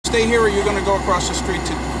stay here, or you're going to go across the street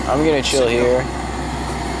to... I'm going to chill here.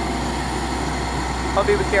 I'll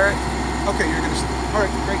be with Garrett. Okay, you're going to... All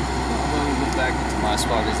right, great. I'm going to go back to my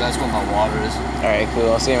spot because that's where my water is. All right,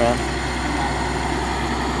 cool. I'll see you, man.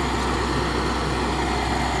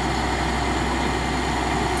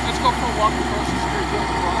 Let's go for a walk across the street. Go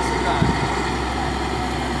across the guy.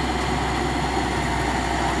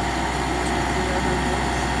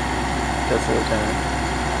 That's the lieutenant.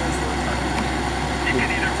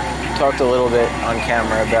 Talked a little bit on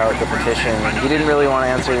camera about the petition. He didn't really want to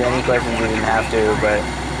answer any questions he didn't have to, but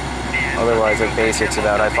otherwise, like basics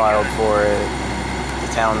about I filed for it. The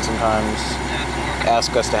town sometimes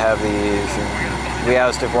ask us to have these. And we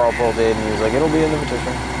asked if Walpole did, and he was like, it'll be in the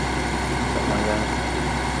petition. Something like that.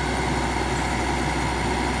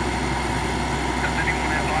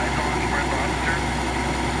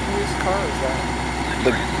 Whose car is that?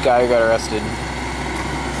 The guy who got arrested.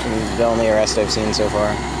 He's the only arrest I've seen so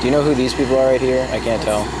far. Do you know who these people are right here? I can't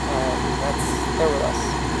tell. They're with us.